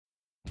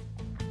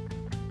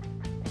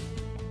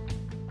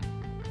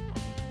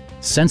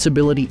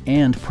Sensibility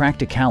and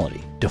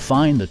practicality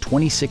define the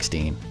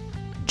 2016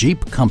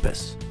 Jeep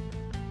Compass.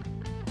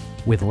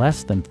 With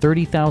less than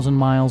 30,000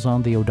 miles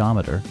on the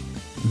odometer,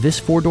 this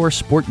four-door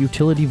sport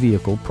utility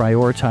vehicle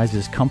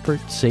prioritizes comfort,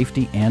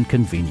 safety, and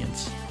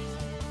convenience.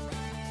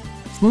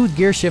 Smooth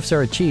gear shifts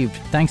are achieved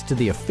thanks to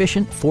the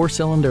efficient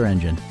four-cylinder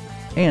engine.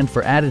 And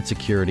for added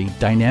security,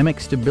 dynamic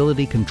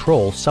stability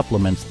control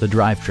supplements the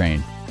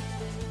drivetrain.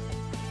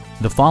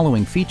 The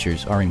following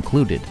features are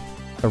included: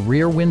 a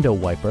rear window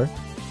wiper,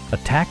 a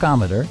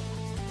tachometer,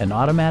 an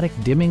automatic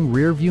dimming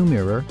rear view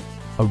mirror,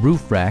 a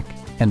roof rack,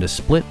 and a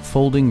split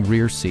folding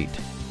rear seat.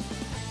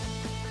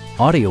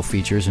 Audio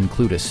features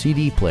include a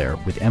CD player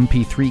with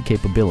MP3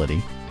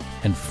 capability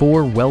and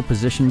 4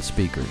 well-positioned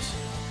speakers.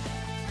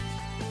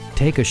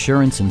 Take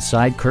assurance in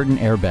side curtain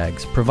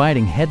airbags,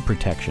 providing head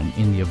protection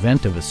in the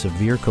event of a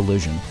severe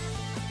collision.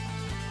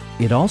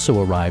 It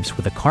also arrives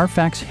with a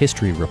Carfax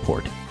history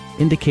report,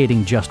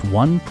 indicating just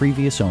one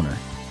previous owner.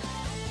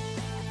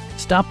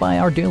 Stop by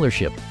our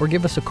dealership or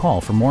give us a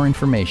call for more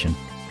information.